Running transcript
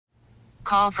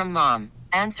Call from mom.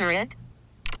 Answer it.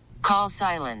 Call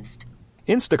silenced.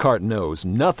 Instacart knows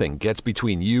nothing gets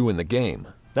between you and the game.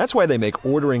 That's why they make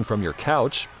ordering from your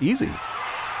couch easy.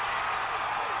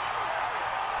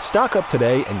 Stock up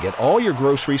today and get all your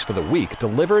groceries for the week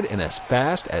delivered in as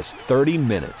fast as 30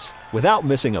 minutes without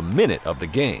missing a minute of the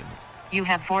game. You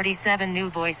have 47 new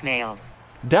voicemails.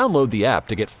 Download the app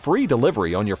to get free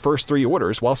delivery on your first 3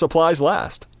 orders while supplies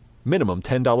last. Minimum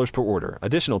 $10 per order.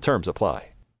 Additional terms apply.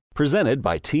 Presented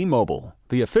by T-Mobile,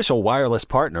 the official wireless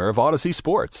partner of Odyssey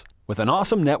Sports. With an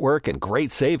awesome network and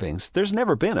great savings, there's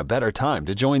never been a better time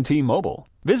to join T-Mobile.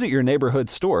 Visit your neighborhood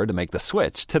store to make the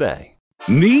switch today.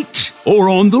 Neat or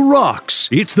on the rocks?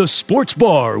 It's the Sports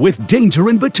Bar with Danger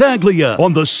and Battaglia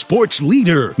on the Sports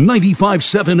Leader,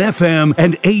 95.7 FM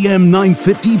and AM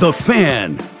 950 The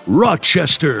Fan,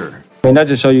 Rochester. And that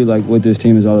just show you like what this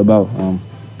team is all about.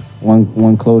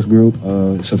 One close group.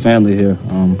 It's a family here.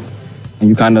 And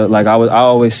you kind of, like, I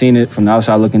always seen it from the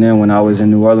outside looking in when I was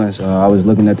in New Orleans. I was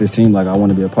looking at this team like I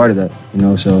want to be a part of that, you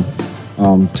know? So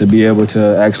to be able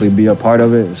to actually be a part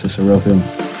of it, it's just a real feeling.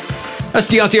 That's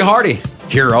Deontay Hardy,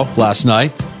 hero last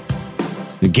night.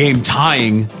 The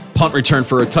game-tying punt return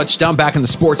for a touchdown back in the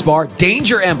Sports Bar.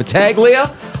 Danger and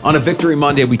Battaglia. On a Victory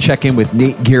Monday, we check in with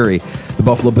Nate Geary, the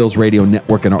Buffalo Bills Radio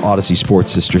Network and our Odyssey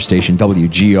Sports sister station,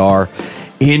 WGR,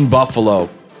 in Buffalo.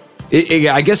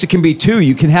 I guess it can be two.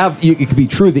 It could be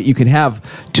true that you can have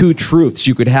two truths.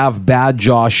 You could have bad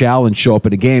Josh Allen show up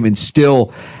in a game and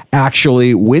still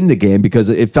actually win the game, because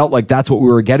it felt like that's what we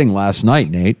were getting last night,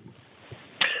 Nate.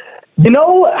 You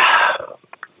know,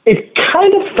 it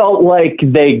kind of felt like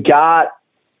they got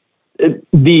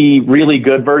the really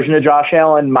good version of Josh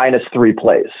Allen minus 3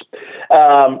 plays.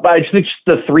 But I just think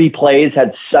the 3 plays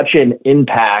had such an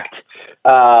impact,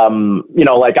 you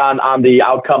know, like on the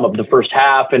outcome of the first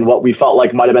half and what we felt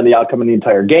like might have been the outcome of the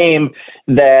entire game,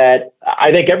 that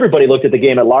I think everybody looked at the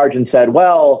game at large and said,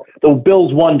 well, the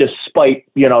Bills won despite,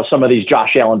 you know, some of these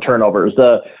Josh Allen turnovers,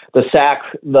 the sack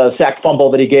fumble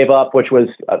that he gave up, which was,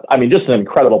 I mean, just an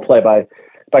incredible play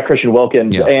by Christian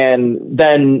Wilkins. Yeah. And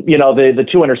then, you know, the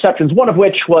 2 interceptions, one of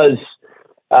which was,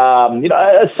 you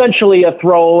know, essentially a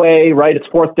throwaway, right? It's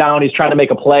 4th down. He's trying to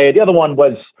make a play. The other one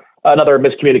was another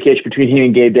miscommunication between he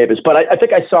and Gabe Davis. But I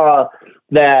think I saw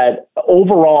that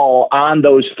overall on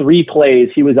those 3 plays,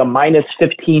 he was a minus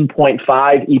 15.5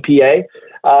 EPA,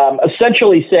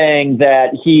 essentially saying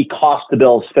that he cost the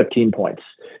Bills 15 points.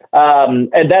 And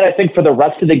then I think for the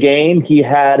rest of the game, he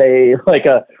had a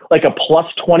plus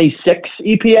 26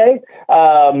 EPA.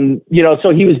 You know,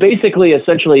 so he was basically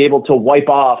essentially able to wipe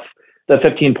off the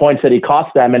 15 points that he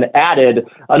cost them and added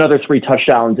another 3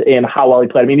 touchdowns in how well he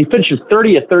played. I mean, he finishes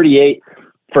 30 of 38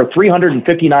 for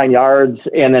 359 yards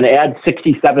and then add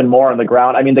 67 more on the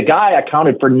ground. I mean, the guy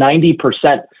accounted for 90%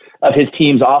 of his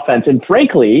team's offense. And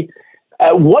frankly,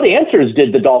 what answers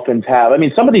did the Dolphins have? I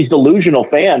mean, some of these delusional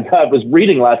fans, I was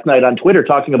reading last night on Twitter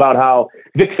talking about how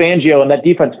Vic Fangio and that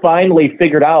defense finally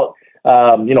figured out,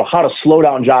 you know, how to slow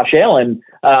down Josh Allen.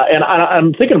 And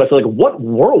I'm thinking about like,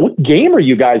 what game are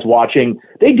you guys watching?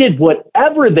 They did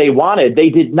whatever they wanted. They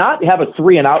did not have a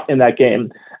 3-and-out in that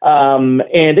game. And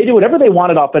they did whatever they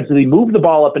wanted offensively, moved the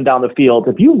ball up and down the field.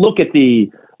 If you look at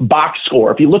the box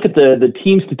score, if you look at the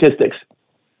team statistics,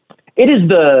 it is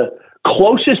the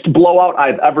closest blowout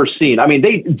I've ever seen. I mean,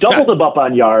 they doubled them up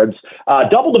on yards,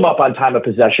 doubled them up on time of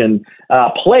possession,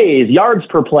 plays, yards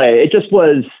per play. It just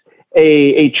was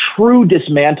a true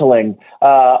dismantling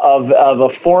of a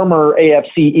former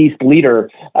AFC East leader.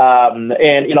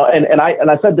 And you know, and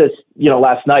I said this, you know,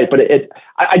 last night, but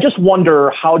I just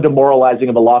wonder how demoralizing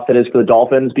of a loss it is for the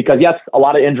Dolphins, because yes, a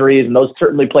lot of injuries and those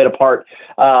certainly played a part.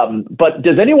 But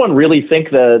does anyone really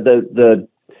think that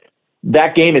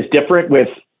game is different with,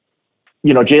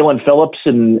 you know, Jalen Phillips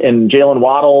and Jalen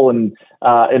Waddle and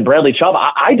Bradley Chubb?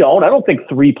 I don't think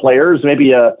 3 players,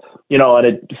 maybe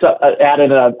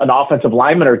added an offensive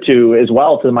lineman or 2 as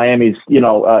well to Miami's,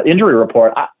 injury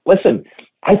report. Listen,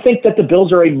 I think that the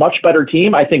Bills are a much better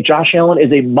team. I think Josh Allen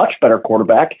is a much better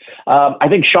quarterback. I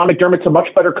think Sean McDermott's a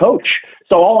much better coach.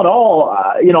 So all in all,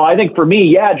 I think for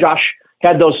me, yeah, Josh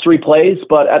had those 3 plays,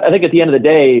 but I think at the end of the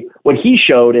day, what he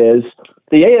showed is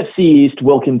the AFC East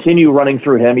will continue running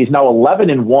through him. He's now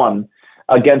 11-1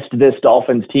 against this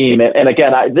Dolphins team. And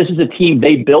again, this is a team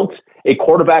they built, a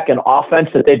quarterback and offense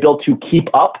that they built to keep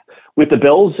up with the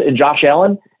Bills and Josh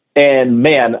Allen. And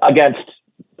man, against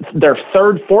their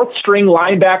 4th string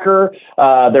linebacker,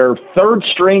 their 3rd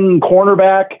string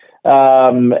cornerback,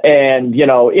 and,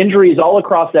 injuries all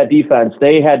across that defense,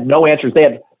 they had no answers. They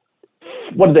had,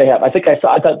 what did they have? I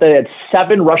thought they had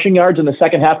 7 rushing yards in the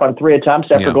second half on 3 attempts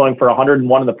after going for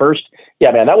 101 in the first.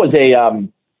 Yeah, man, that was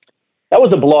that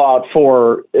was a blowout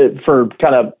for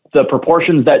kind of the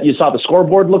proportions that you saw the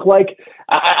scoreboard look like.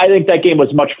 I think that game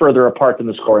was much further apart than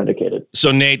the score indicated.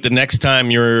 So, Nate, the next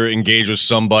time you're engaged with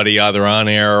somebody either on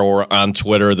air or on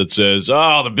Twitter that says,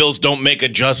 oh, the Bills don't make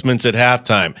adjustments at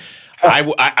halftime,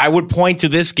 I would point to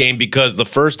this game because the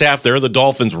first half there, the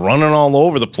Dolphins running all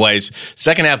over the place.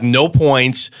 Second half, no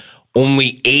points,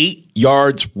 only 8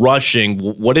 yards rushing.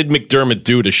 What did McDermott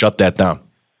do to shut that down?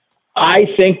 I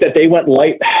think that they went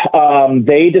light.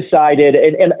 They decided,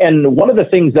 and one of the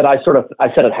things that I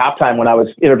said at halftime when I was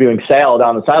interviewing Sale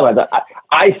down the sidelines,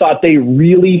 I thought they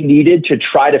really needed to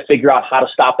try to figure out how to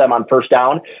stop them on first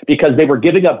down because they were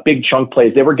giving up big chunk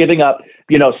plays. They were giving up,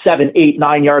 7, 8,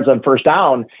 9 yards on first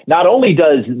down. Not only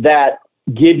does that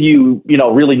give you,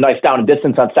 really nice down and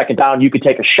distance on second down, you could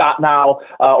take a shot now,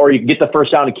 or you can get the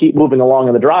first down and keep moving along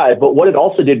in the drive. But what it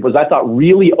also did was I thought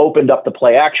really opened up the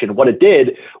play action. What it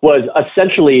did was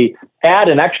essentially add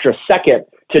an extra second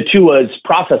to Tua's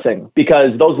processing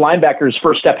because those linebackers'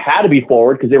 first step had to be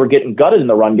forward because they were getting gutted in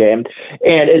the run game.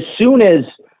 And as soon as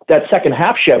that second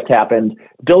half shift happened,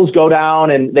 Bills go down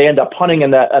and they end up punting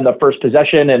in the first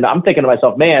possession. And I'm thinking to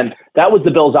myself, man, that was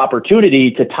the Bills'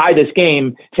 opportunity to tie this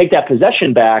game, take that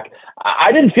possession back.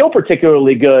 I didn't feel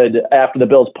particularly good after the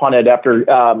Bills punted after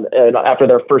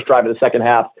their first drive of the second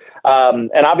half.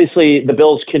 And obviously the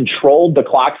Bills controlled the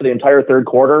clock for the entire third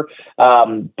quarter.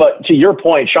 But to your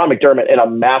point, Sean McDermott in a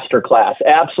master class,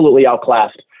 absolutely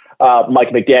outclassed Mike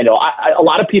McDaniel. A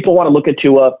lot of people want to look at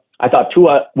Tua. I thought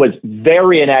Tua was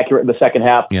very inaccurate in the second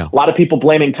half. Yeah. A lot of people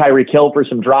blaming Tyreek Hill for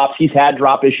some drops. He's had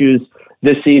drop issues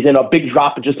this season, a big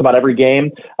drop in just about every game.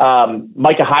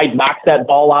 Micah Hyde knocked that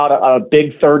ball out, a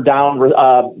big third down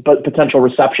but potential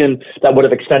reception that would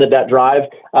have extended that drive.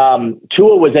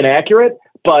 Tua was inaccurate.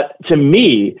 But to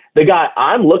me, the guy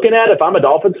I'm looking at, if I'm a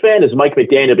Dolphins fan, is Mike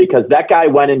McDaniel because that guy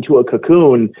went into a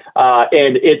cocoon.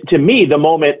 And to me, the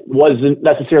moment wasn't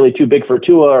necessarily too big for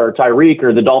Tua or Tyreek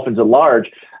or the Dolphins at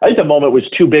large. I think the moment was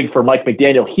too big for Mike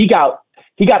McDaniel. He got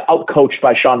outcoached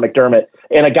by Sean McDermott,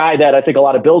 and a guy that I think a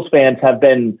lot of Bills fans have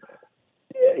been,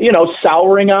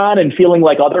 souring on and feeling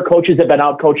like other coaches have been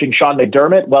outcoaching Sean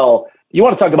McDermott. Well, you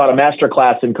want to talk about a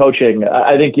masterclass in coaching.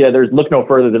 I think, there's look no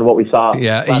further than what we saw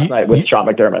last night with Sean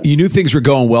McDermott. You knew things were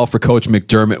going well for Coach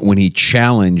McDermott when he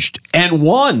challenged and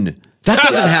won. That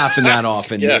doesn't happen that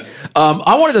often. Yeah.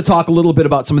 I wanted to talk a little bit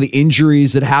about some of the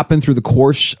injuries that happened through the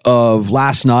course of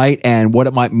last night and what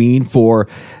it might mean for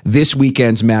this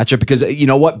weekend's matchup. Because you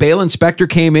know what? Balen Spector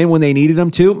came in when they needed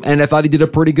him to, and I thought he did a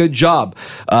pretty good job.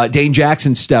 Dane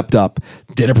Jackson stepped up,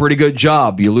 did a pretty good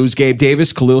job. You lose Gabe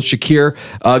Davis, Khalil Shakir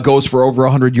goes for over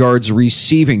 100 yards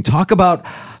receiving. Talk about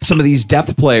some of these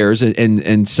depth players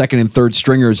and second and third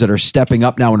stringers that are stepping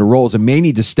up now into roles and may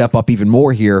need to step up even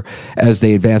more here as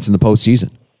they advance in the postseason.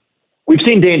 We've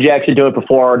seen Dane Jackson do it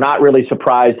before. Not really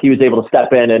surprised he was able to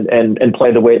step in and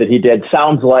play the way that he did.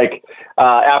 Sounds like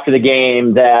after the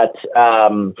game that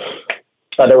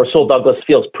Rasul Douglas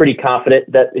feels pretty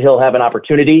confident that he'll have an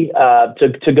opportunity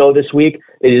to go this week.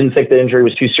 They didn't think the injury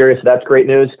was too serious. So that's great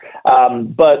news.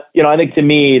 But, I think to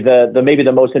me, the maybe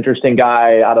the most interesting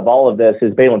guy out of all of this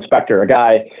is Balen Spector, a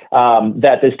guy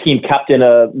that this team kept in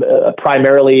a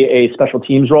primarily a special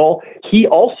teams role. He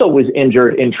also was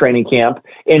injured in training camp,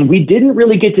 and we didn't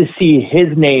really get to see his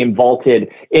name vaulted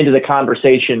into the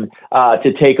conversation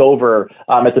to take over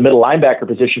at the middle linebacker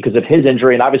position because of his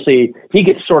injury. And obviously, he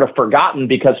gets sort of forgotten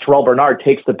because Terrell Bernard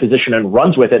takes the position and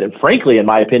runs with it. And frankly, in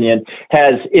my opinion,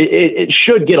 it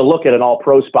should get a look at an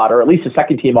all-pro spot, or at least a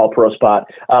second-team all-pro spot,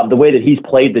 the way that he's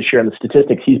played this year and the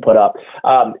statistics he's put up.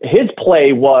 His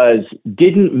play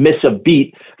didn't miss a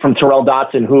beat from Terrell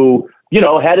Dotson, who,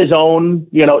 had his own,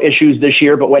 issues this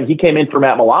year. But when he came in for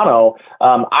Matt Milano,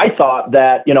 I thought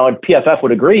that, and PFF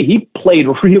would agree, he played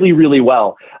really, really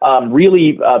well,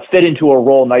 really fit into a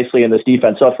role nicely in this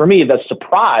defense. So for me, the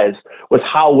surprise was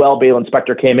how well Balen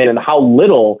Spector came in and how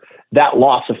little that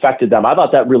loss affected them. I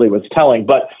thought that really was telling.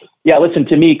 But yeah, listen,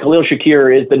 to me, Khalil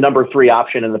Shakir is the number 3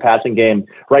 option in the passing game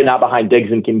right now behind Diggs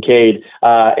and Kincaid,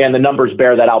 and the numbers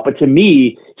bear that out. But to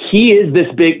me, he is this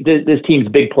team's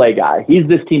big play guy. He's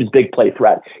this team's big play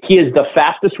threat. He is the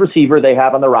fastest receiver they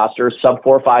have on the roster, sub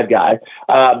 4.5 guy.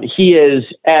 He is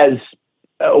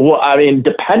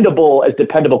dependable as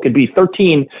dependable could be.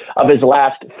 13 of his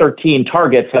last 13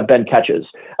 targets have been catches.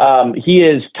 He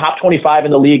is top 25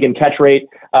 in the league in catch rate.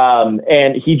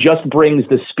 And he just brings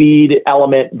the speed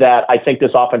element that I think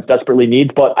this offense desperately needs.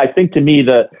 But I think to me,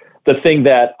 the thing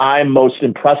that I'm most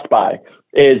impressed by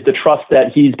is the trust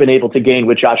that he's been able to gain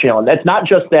with Josh Allen. That's not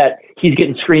just that he's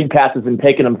getting screen passes and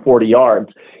taking them 40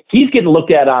 yards. He's getting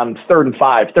looked at on 3rd and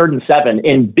 5, 3rd and 7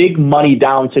 in big money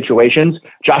down situations.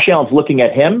 Josh Allen's looking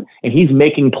at him, and he's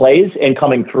making plays and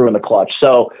coming through in the clutch.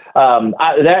 So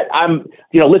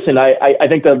listen, I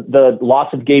think the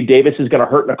loss of Gabe Davis is going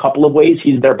to hurt in a couple of ways.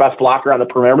 He's their best blocker on the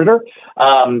perimeter.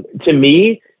 To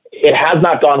me, it has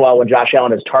not gone well when Josh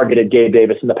Allen has targeted Gabe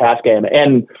Davis in the pass game.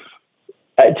 And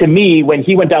to me, when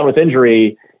he went down with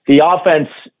injury, the offense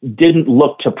didn't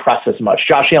look to press as much.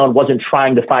 Josh Allen wasn't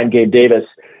trying to find Gabe Davis.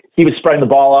 He was spreading the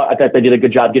ball out. I thought they did a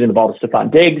good job getting the ball to Stephon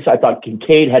Diggs. I thought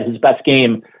Kincaid had his best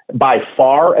game by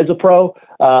far as a pro.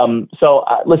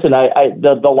 Listen,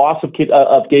 the loss of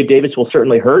Gabe Davis will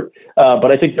certainly hurt,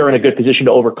 but I think they're in a good position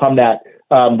to overcome that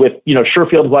with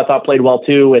Sherfield, who I thought played well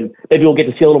too, and maybe we'll get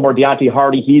to see a little more Deontay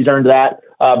Hardy. He's earned that.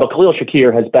 But Khalil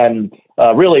Shakir has been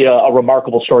really a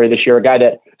remarkable story this year, a guy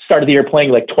that started the year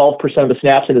playing like 12% of the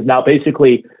snaps and is now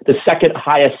basically the second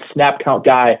highest snap count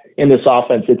guy in this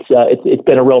offense. It's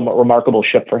been a real remarkable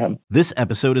shift for him. This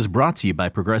episode is brought to you by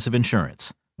Progressive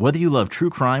Insurance. Whether you love true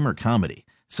crime or comedy,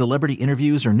 celebrity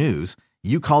interviews or news,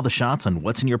 you call the shots on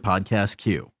what's in your podcast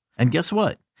queue. And guess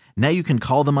what? Now you can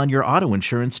call them on your auto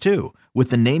insurance too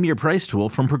with the Name Your Price tool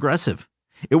from Progressive.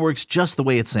 It works just the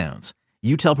way it sounds.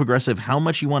 You tell Progressive how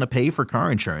much you want to pay for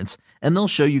car insurance, and they'll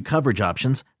show you coverage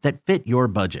options that fit your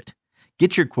budget.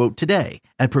 Get your quote today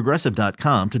at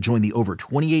Progressive.com to join the over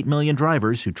 28 million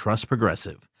drivers who trust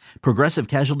Progressive. Progressive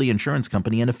Casualty Insurance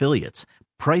Company and Affiliates.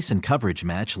 Price and coverage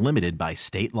match limited by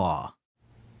state law.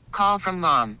 Call from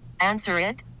mom. Answer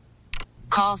it.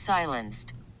 Call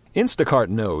silenced. Instacart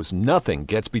knows nothing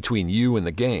gets between you and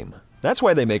the game. That's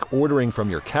why they make ordering from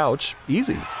your couch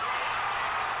easy.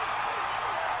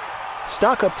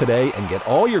 Stock up today and get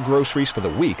all your groceries for the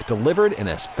week delivered in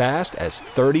as fast as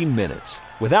 30 minutes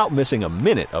without missing a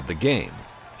minute of the game.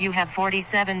 You have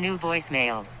 47 new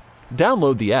voicemails.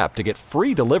 Download the app to get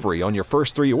free delivery on your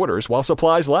first 3 orders while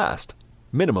supplies last.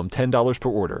 Minimum $10 per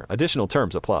order. Additional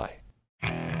terms apply.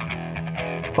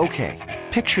 Okay,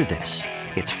 picture this.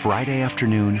 It's Friday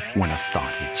afternoon when a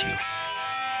thought hits you.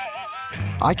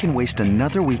 I can waste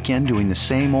another weekend doing the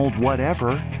same old whatever,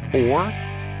 or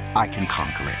I can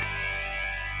conquer it.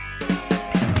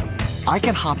 I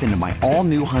can hop into my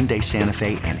all-new Hyundai Santa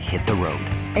Fe and hit the road.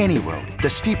 Any road.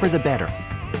 The steeper, the better.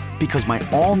 Because my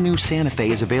all-new Santa Fe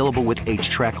is available with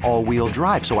H-Track all-wheel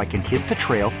drive, so I can hit the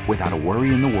trail without a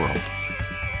worry in the world.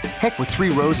 Heck, with 3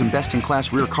 rows and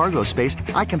best-in-class rear cargo space,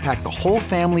 I can pack the whole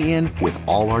family in with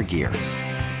all our gear.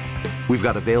 We've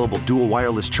got available dual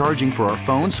wireless charging for our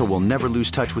phones, so we'll never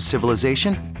lose touch with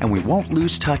civilization, and we won't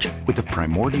lose touch with the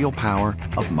primordial power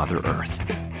of Mother Earth.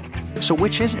 So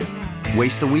which is it?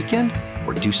 Waste the weekend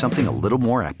or do something a little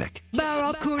more epic?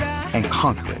 And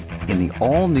conquer it in the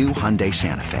all-new Hyundai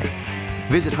Santa Fe.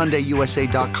 Visit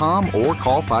HyundaiUSA.com or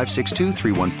call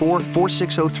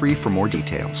 562-314-4603 for more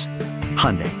details.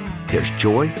 Hyundai, there's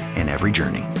joy in every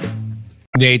journey.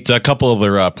 Nate, a couple of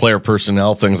other player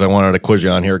personnel things I wanted to quiz you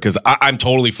on here, because I'm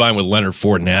totally fine with Leonard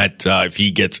Fournette if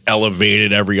he gets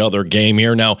elevated every other game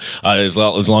here now, as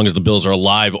long as the Bills are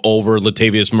alive over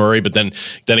Latavius Murray. But then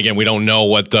again, we don't know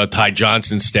what Ty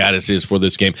Johnson's status is for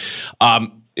this game.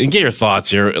 And get your thoughts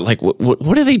here. Like,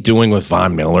 what are they doing with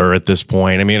Von Miller at this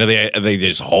point? I mean, are they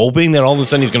just hoping that all of a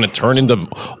sudden he's going to turn into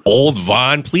old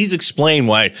Von? Please explain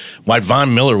why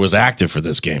Von Miller was active for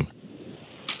this game.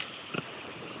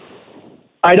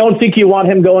 I don't think you want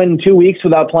him going 2 weeks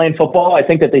without playing football. I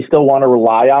think that they still want to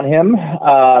rely on him.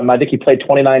 I think he played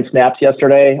 29 snaps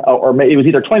yesterday, or it was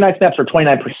either 29 snaps or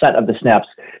 29% of the snaps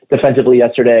defensively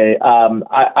yesterday.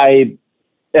 I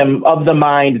am of the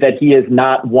mind that he is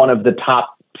not one of the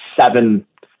top 7,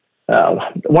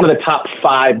 one of the top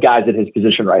 5 guys at his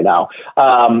position right now.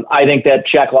 I think that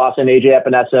Jack Lawson, AJ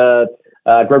Epinesa,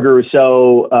 Gregory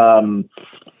Rousseau,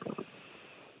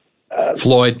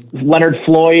 Floyd, Leonard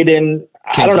Floyd, and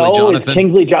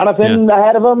Kingsley Jonathan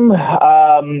ahead of him.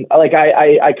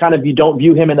 I kind of don't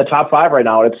view him in the top 5 right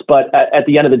now. But at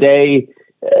the end of the day,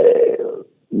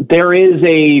 there is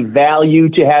a value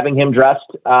to having him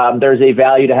dressed. There's a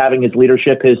value to having his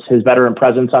leadership, his veteran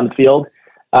presence on the field.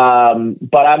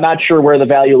 But I'm not sure where the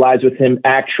value lies with him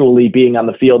actually being on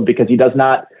the field, because he does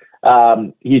not.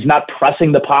 He's not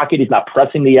pressing the pocket. He's not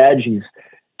pressing the edge.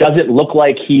 Doesn't look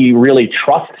like he really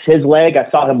trusts his leg. I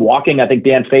saw him walking. I think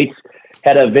Dan Fates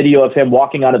had a video of him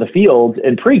walking onto the field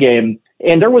in pregame,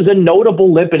 and there was a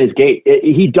notable limp in his gait.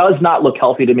 He does not look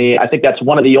healthy to me. I think that's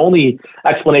one of the only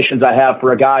explanations I have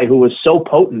for a guy who was so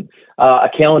potent a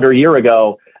calendar year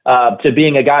ago. to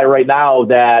being a guy right now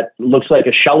that looks like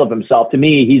a shell of himself. To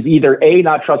me, he's either A,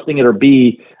 not trusting it, or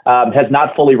B, has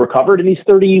not fully recovered, and he's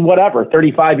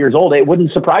 35 years old. It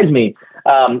wouldn't surprise me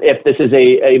if this is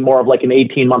a more of like an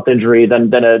 18-month injury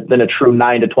than a true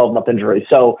 9 to 12-month injury.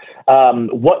 So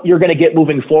what you're going to get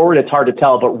moving forward, it's hard to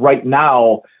tell. But right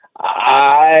now,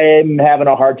 I'm having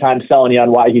a hard time selling you on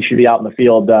why he should be out in the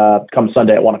field come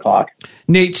Sunday at 1 o'clock.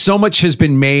 Nate, so much has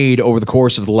been made over the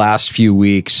course of the last few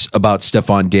weeks about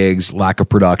Stefon Diggs, lack of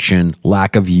production,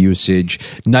 lack of usage.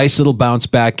 Nice little bounce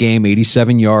back game,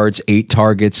 87 yards, 8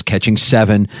 targets, catching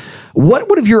 7.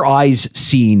 What have your eyes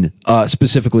seen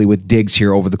specifically with Diggs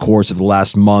here over the course of the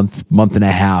last month and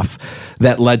a half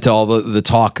that led to all the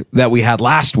talk that we had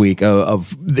last week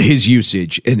of his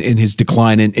usage and his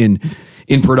decline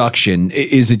in production?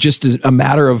 Is it just a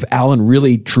matter of Allen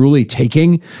really truly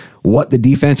taking what the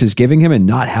defense is giving him and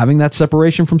not having that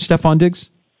separation from Stefon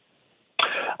Diggs?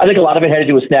 I think a lot of it had to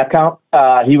do with snap count.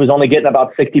 He was only getting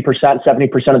about 60%,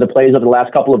 70% of the plays over the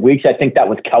last couple of weeks. I think that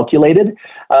was calculated.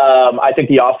 I think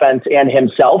the offense and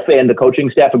himself and the coaching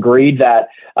staff agreed that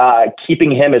keeping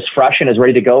him as fresh and as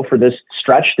ready to go for this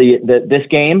stretch, this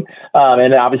game,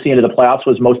 and obviously into the playoffs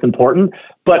was most important.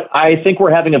 But I think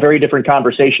we're having a very different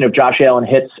conversation if Josh Allen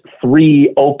hits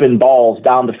 3 open balls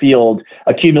down the field,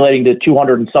 accumulating to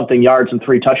 200 and something yards and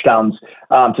 3 touchdowns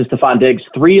to Stefon Diggs.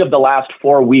 3 of the last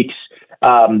 4 weeks,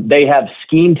 they have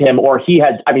schemed him, or he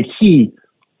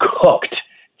cooked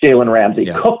Jalen Ramsey,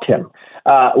 cooked him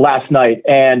last night,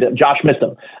 and Josh missed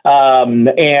him.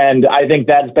 And I think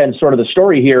that's been sort of the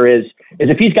story here is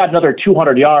if he's got another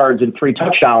 200 yards and 3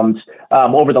 touchdowns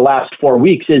over the last 4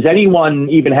 weeks, is anyone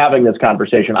even having this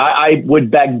conversation? I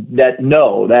would beg that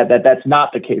no, that's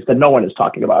not the case, that no one is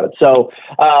talking about it. So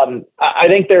I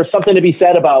think there's something to be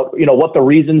said about, what the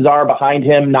reasons are behind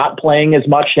him not playing as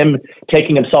much, him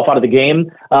taking himself out of the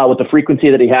game with the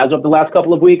frequency that he has over the last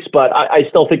couple of weeks. But I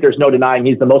still think there's no denying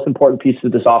he's the most important piece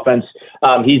of this offense.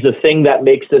 He's the thing that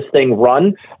makes this thing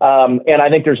run. And I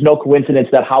think there's no coincidence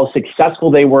that how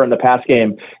successful they were in the pass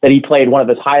game, that he played one of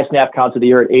his highest snap counts of the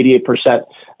year at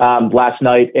 88% last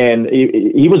night. And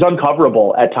he was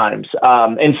uncoverable at times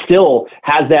and still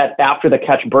has that after the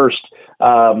catch burst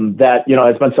that,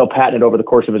 has been so patented over the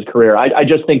course of his career. I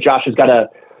just think Josh has got to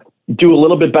do a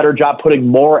little bit better job putting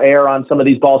more air on some of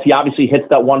these balls. He obviously hits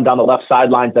that one down the left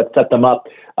sidelines that set them up,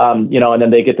 and then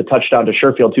they get the touchdown to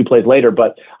Sherfield 2 plays later.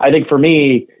 But I think for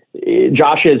me,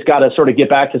 Josh has got to sort of get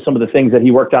back to some of the things that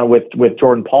he worked on with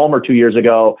Jordan Palmer 2 years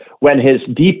ago when his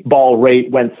deep ball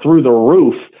rate went through the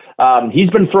roof. He's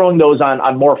been throwing those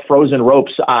on more frozen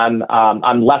ropes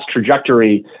on less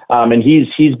trajectory, and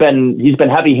he's been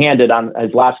heavy-handed on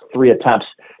his last 3 attempts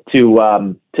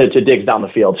to Diggs down the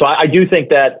field. So I do think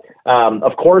that,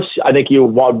 of course, I think you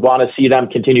want to see them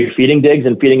continue feeding Diggs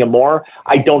and feeding him more.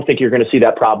 I don't think you're going to see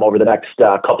that problem over the next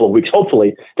couple of weeks,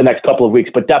 hopefully the next couple of weeks,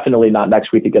 but definitely not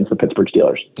next week against the Pittsburgh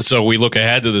Steelers. So we look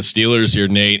ahead to the Steelers here,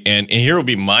 Nate, and here will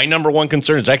be my number one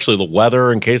concern. It's actually the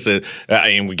weather, in case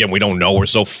again, we don't know. We're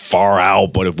so far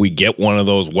out, but if we get one of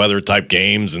those weather type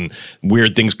games and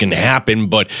weird things can happen,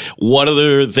 but what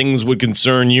other things would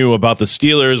concern you about the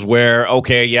Steelers where,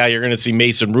 okay, yeah, you're going to see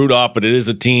Mason Rudolph, but it is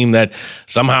a team that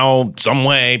somehow, some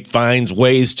way finds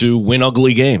ways to win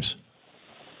ugly games?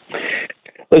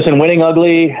 Listen, winning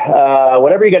ugly,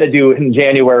 whatever you got to do in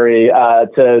January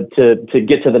to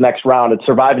get to the next round, it's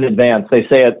survive in advance. They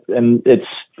say it, and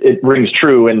it rings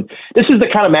true. And this is the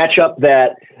kind of matchup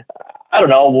that, I don't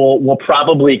know, will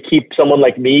probably keep someone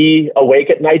like me awake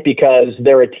at night because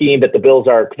they're a team that the Bills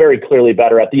are very clearly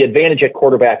better at. The advantage at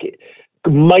quarterback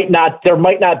there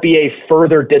might not be a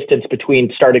further distance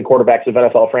between starting quarterbacks of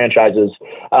NFL franchises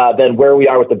than where we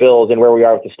are with the Bills and where we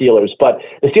are with the Steelers. But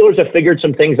the Steelers have figured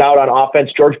some things out on offense.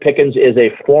 George Pickens is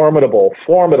a formidable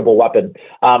weapon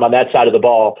on that side of the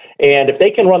ball. And if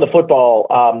they can run the football,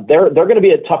 they're going to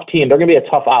be a tough team. They're going to be a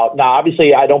tough out. Now,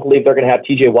 obviously, I don't believe they're going to have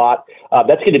TJ Watt.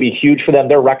 That's going to be huge for them.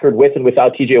 Their record with and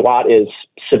without TJ Watt is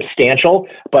substantial.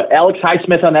 But Alex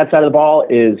Highsmith on that side of the ball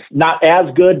is not as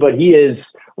good, but he is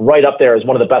right up there as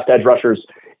one of the best edge rushers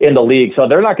in the league. So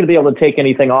they're not going to be able to take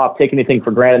anything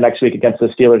for granted next week against the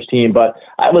Steelers team. But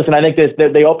listen, I think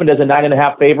they opened as a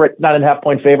 9.5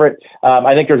 point favorite.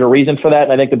 I think there's a reason for that.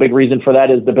 And I think the big reason for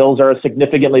that is the Bills are a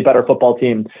significantly better football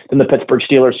team than the Pittsburgh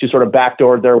Steelers, who sort of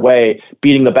backdoored their way,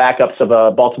 beating the backups of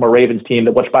a Baltimore Ravens team,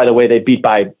 which, by the way, they beat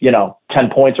by, 10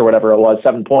 points or whatever it was,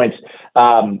 7 points.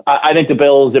 I think the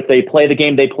Bills, if they play the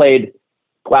game they played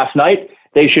last night,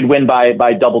 they should win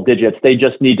by double digits. They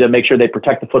just need to make sure they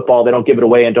protect the football. They don't give it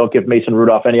away and don't give Mason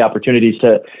Rudolph any opportunities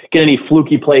to get any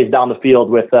fluky plays down the field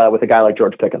with a guy like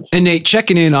George Pickens. And Nate,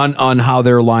 checking in on how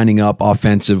they're lining up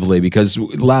offensively, because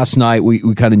last night we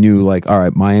kind of knew, like, all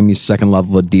right, Miami's second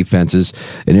level of defense is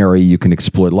an area you can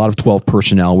exploit. A lot of 12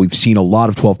 personnel. We've seen a lot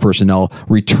of 12 personnel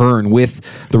return with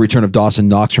the return of Dawson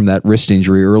Knox from that wrist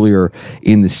injury earlier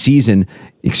in the season.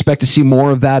 Expect to see more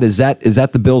of that? Is that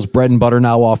the Bills' bread and butter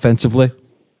now offensively?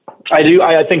 I do.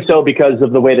 I think so, because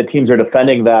of the way the teams are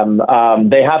defending them.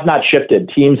 They have not shifted.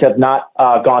 Teams have not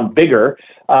gone bigger.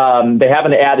 They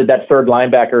haven't added that third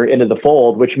linebacker into the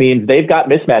fold, which means they've got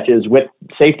mismatches with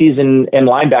safeties and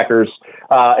linebackers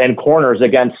and corners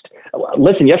against.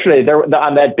 Listen, yesterday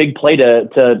on that big play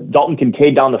to Dalton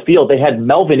Kincaid down the field, they had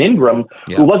Melvin Ingram,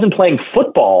 who wasn't playing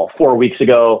football 4 weeks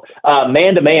ago,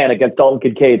 man-to-man against Dalton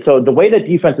Kincaid. So the way that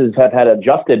defenses have had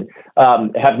adjusted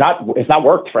it's not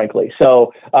worked, frankly.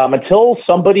 So until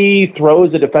somebody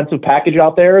throws a defensive package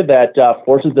out there that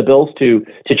forces the Bills to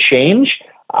change,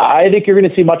 I think you're going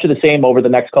to see much of the same over the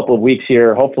next couple of weeks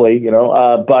here, hopefully.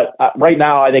 But right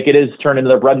now, I think it is turned into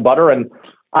their bread and butter, and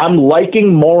I'm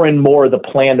liking more and more the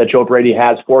plan that Joe Brady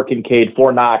has for Kincaid,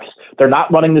 for Knox. They're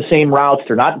not running the same routes.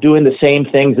 They're not doing the same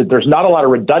things. There's not a lot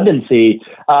of redundancy,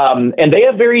 and they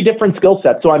have very different skill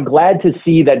sets. So I'm glad to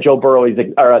see that Joe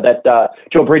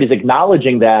Brady is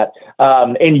acknowledging that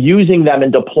and using them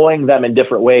and deploying them in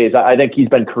different ways. I think he's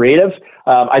been creative.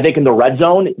 I think in the red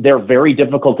zone, they're very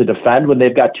difficult to defend when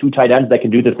they've got two tight ends that can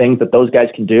do the things that those guys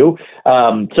can do.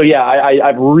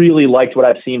 I've really liked what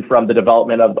I've seen from the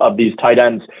development of these tight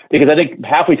ends, because I think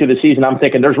halfway through the season, I'm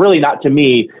thinking there's really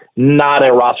not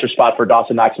a roster spot for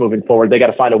Dawson Knox moving forward. They got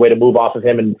to find a way to move off of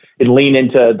him and lean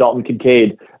into Dalton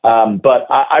Kincaid. But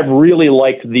I've really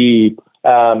liked the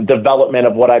development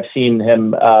of what I've seen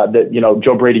him,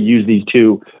 Joe Brady use these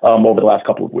two over the last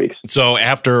couple of weeks. So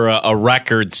after a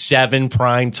record 7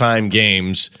 primetime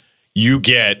games, you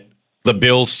get the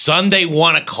Bills Sunday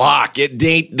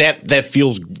 1:00. That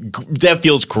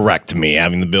feels correct to me,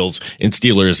 having the Bills and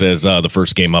Steelers as the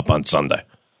first game up on Sunday.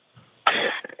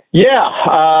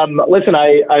 Yeah. Listen,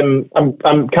 I'm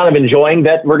kind of enjoying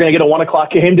that we're going to get a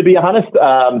 1:00 game, to be honest.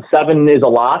 7 is a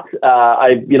lot.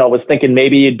 I was thinking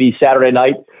maybe it'd be Saturday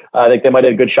night. I think they might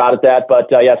have a good shot at that. But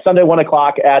Sunday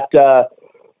 1:00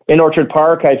 in Orchard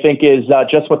Park, I think is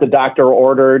just what the doctor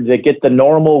ordered. They get the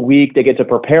normal week. They get to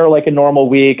prepare like a normal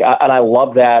week. And I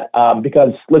love that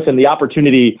because, listen, the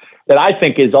opportunity that I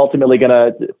think is ultimately going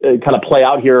to kind of play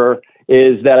out here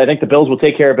is that I think the Bills will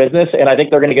take care of business, and I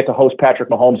think they're going to get to host Patrick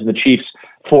Mahomes and the Chiefs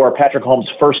for Patrick Mahomes'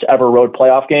 first ever road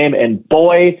playoff game. And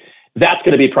boy, that's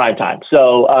going to be prime time.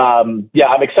 So, I'm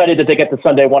excited that they get to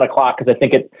Sunday 1:00 because I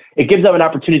think it gives them an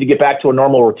opportunity to get back to a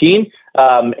normal routine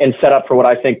and set up for what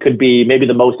I think could be maybe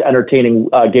the most entertaining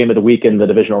game of the week in the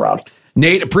divisional round.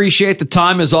 Nate, appreciate the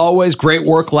time as always. Great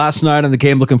work last night on the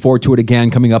game. Looking forward to it again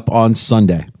coming up on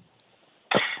Sunday.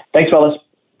 Thanks, fellas.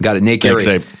 Got it. Nate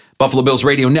Gary, Buffalo Bills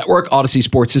Radio Network, Odyssey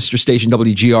Sports sister station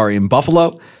WGR in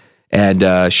Buffalo, and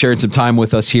sharing some time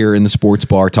with us here in the sports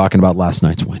bar talking about last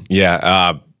night's win.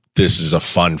 Yeah, this is a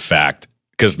fun fact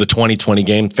because the 2020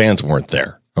 game, fans weren't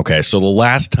there. Okay, so the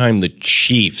last time the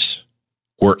Chiefs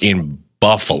were in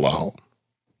Buffalo,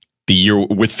 the year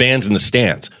with fans in the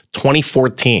stands,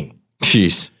 2014.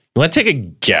 Jeez. You want to take a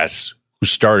guess who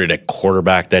started at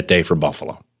quarterback that day for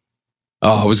Buffalo?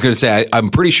 Oh, I was going to say,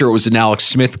 I'm pretty sure it was an Alex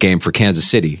Smith game for Kansas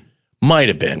City. Might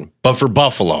have been. But for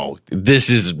Buffalo,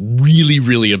 this is really,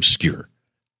 really obscure.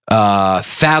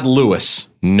 Thad Lewis.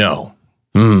 No.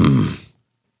 You're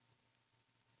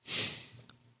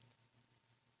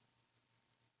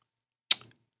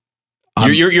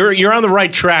on the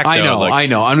right track, though. I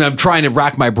know. I'm trying to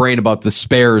rack my brain about the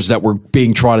spares that were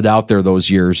being trotted out there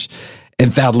those years.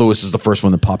 And Thad Lewis is the first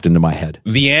one that popped into my head.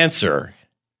 The answer,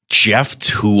 Jeff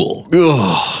Toole.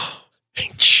 Ugh.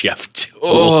 Jeff Toole.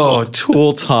 Oh,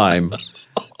 Toole time.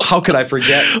 How could I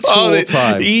forget Toole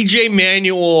time? E.J.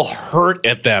 Manuel hurt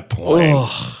at that point.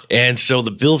 Ugh. And so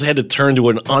the Bills had to turn to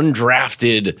an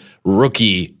undrafted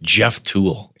rookie, Jeff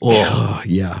Toole. Oh,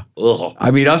 yeah. Ugh.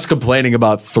 I mean, us complaining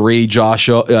about 3 Josh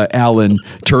Allen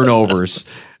turnovers.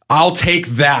 I'll take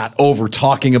that over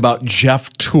talking about Jeff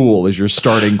Toole as your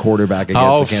starting quarterback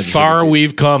against the Kansas City. How far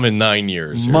we've come in 9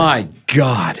 years. Here. My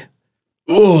God.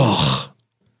 Ugh.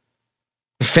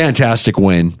 Fantastic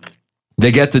win.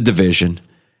 They get the division.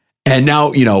 And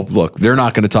now, look, they're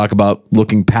not going to talk about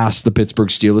looking past the Pittsburgh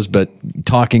Steelers, but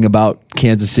talking about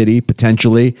Kansas City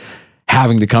potentially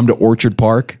having to come to Orchard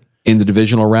Park in the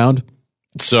divisional round.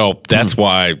 So that's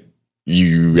why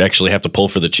you actually have to pull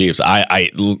for the Chiefs.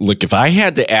 I look, if I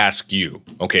had to ask you,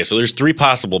 okay, so there's 3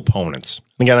 possible opponents.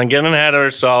 Again, I'm getting ahead of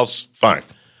ourselves. Fine.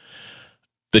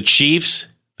 The Chiefs,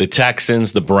 the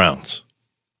Texans, the Browns.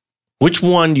 Which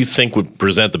one do you think would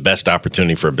present the best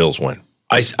opportunity for a Bills win?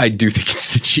 I do think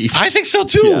it's the Chiefs. I think so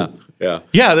too.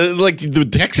 Yeah. Like the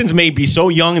Texans may be so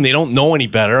young and they don't know any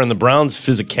better, and the Browns'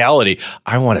 physicality.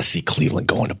 I want to see Cleveland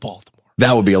going to Baltimore.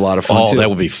 That would be a lot of fun, too. That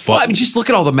would be fun. Well, I mean, just look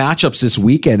at all the matchups this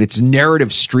weekend. It's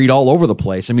narrative street all over the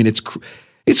place. I mean,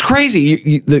 it's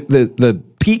crazy. The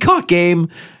Peacock game,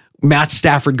 Matt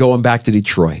Stafford going back to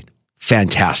Detroit.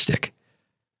 Fantastic.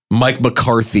 Mike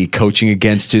McCarthy coaching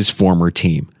against his former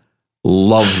team.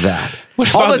 Love that.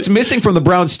 All that's missing from the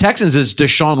Browns-Texans is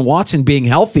Deshaun Watson being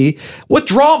healthy. What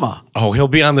drama? Oh, he'll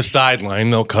be on the sideline.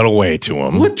 They'll cut away to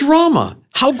him. What drama?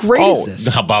 How great is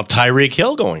this? How about Tyreek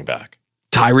Hill going back?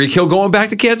 Tyreek Hill going back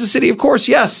to Kansas City, of course,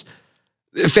 yes.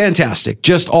 Fantastic.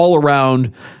 Just all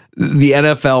around the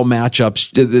NFL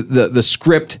matchups, the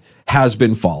script has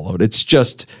been followed. It's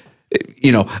just,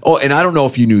 and I don't know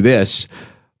if you knew this,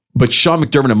 but Sean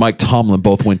McDermott and Mike Tomlin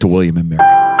both went to William & Mary.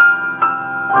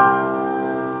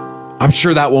 I'm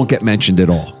sure that won't get mentioned at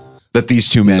all, that these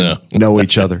two men know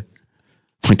each other,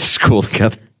 went to school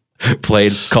together,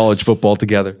 played college football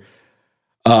together.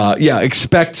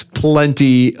 Expect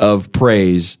plenty of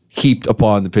praise heaped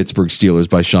upon the Pittsburgh Steelers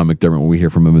by Sean McDermott when we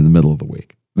hear from him in the middle of the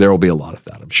week. There will be a lot of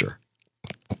that, I'm sure.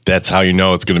 That's how you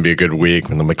know it's going to be a good week,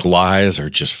 when the McLies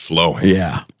are just flowing.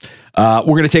 Yeah. We're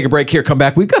going to take a break here, come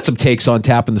back. We've got some takes on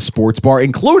tap in the sports bar,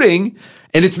 including,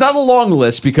 and it's not a long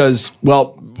list because,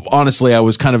 well, honestly, I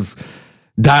was kind of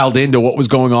dialed into what was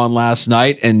going on last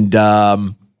night, and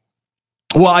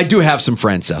I do have some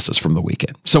Francesas from the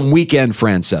weekend. Some weekend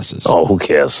Francesas. Oh, who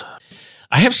cares?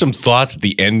 I have some thoughts at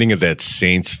the ending of that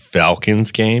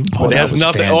Saints-Falcons game. Oh, that was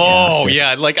fantastic. Oh,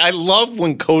 yeah. Like, I love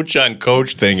when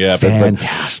coach-on-coach thing happens.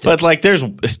 Fantastic. But like,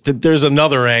 there's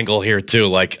another angle here, too.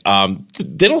 Like,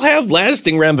 it'll have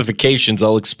lasting ramifications.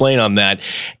 I'll explain on that.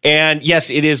 And, yes,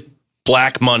 it is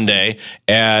Black Monday,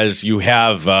 as you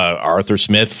have Arthur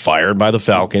Smith fired by the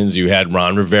Falcons. You had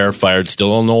Ron Rivera fired.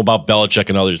 Still don't know about Belichick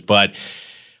and others, but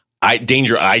I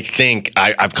think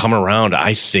I've come around.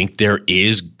 I think there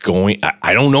is going.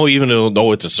 I don't know even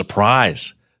though it's a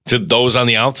surprise to those on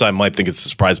the outside. Might think it's a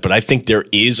surprise, but I think there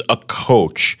is a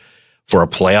coach for a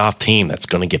playoff team that's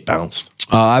going to get bounced.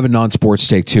 I have a non-sports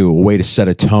take too. A way to set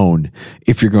a tone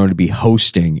if you're going to be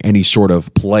hosting any sort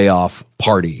of playoff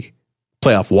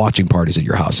watching parties at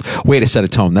your house. Way to set a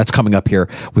tone. That's coming up here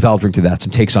with I'll Drink to That.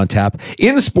 Some takes on tap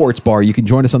in the sports bar. You can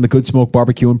join us on the Good Smoke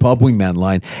Barbecue and Pub Wingman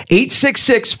line.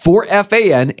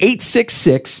 866-4FAN,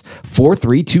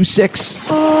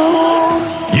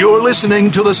 866-4326. You're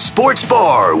listening to the Sports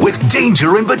Bar with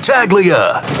Danger and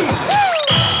Battaglia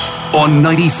on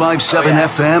 95.7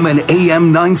 FM and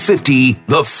AM 950,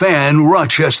 The Fan,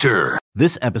 Rochester.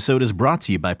 This episode is brought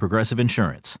to you by Progressive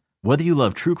Insurance. Whether you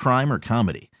love true crime or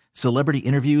comedy, celebrity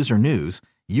interviews or news,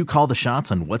 you call the shots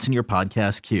on what's in your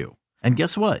podcast queue. And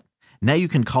guess what? Now you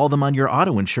can call them on your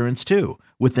auto insurance too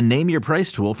with the Name Your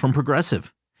Price tool from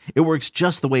Progressive. It works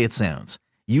just the way it sounds.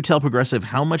 You tell Progressive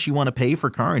how much you want to pay for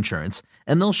car insurance,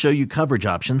 and they'll show you coverage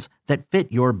options that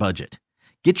fit your budget.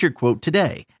 Get your quote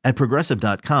today at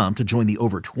Progressive.com to join the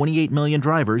over 28 million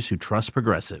drivers who trust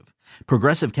Progressive.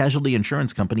 Progressive Casualty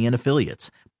Insurance Company and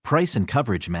Affiliates. Price and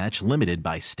coverage match limited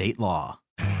by state law.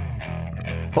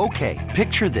 Okay,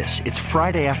 picture this. It's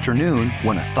Friday afternoon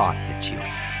when a thought hits you.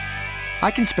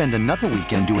 I can spend another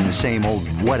weekend doing the same old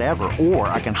whatever, or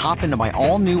I can hop into my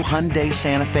all-new Hyundai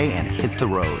Santa Fe and hit the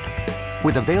road.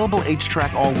 With available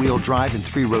H-Track all-wheel drive and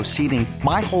 3-row seating,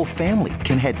 my whole family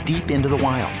can head deep into the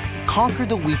wild. Conquer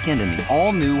the weekend in the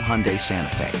all-new Hyundai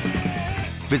Santa Fe.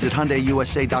 Visit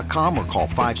HyundaiUSA.com or call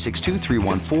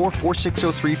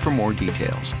 562-314-4603 for more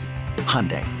details.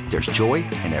 Hyundai, there's joy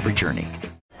in every journey.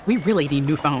 We really need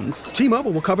new phones. T-Mobile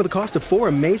will cover the cost of 4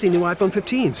 amazing new iPhone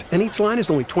 15s, and each line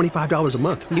is only $25 a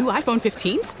month. New iPhone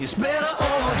 15s? It's better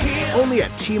over here. Only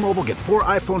at T-Mobile, get 4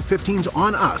 iPhone 15s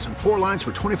on us and 4 lines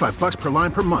for $25 per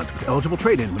line per month with eligible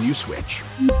trade-in when you switch.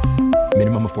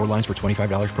 Minimum of 4 lines for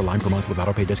 $25 per line per month with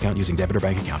autopay discount using debit or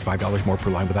bank account. $5 more per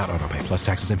line without autopay, plus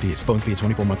taxes and fees. Phone fee at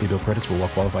 24 monthly bill credits for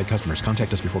well-qualified customers.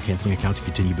 Contact us before canceling account to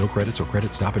continue bill credits or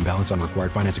credit stop and balance on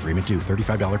required finance agreement due.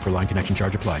 $35 per line connection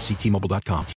charge applies. See T-Mobile.com.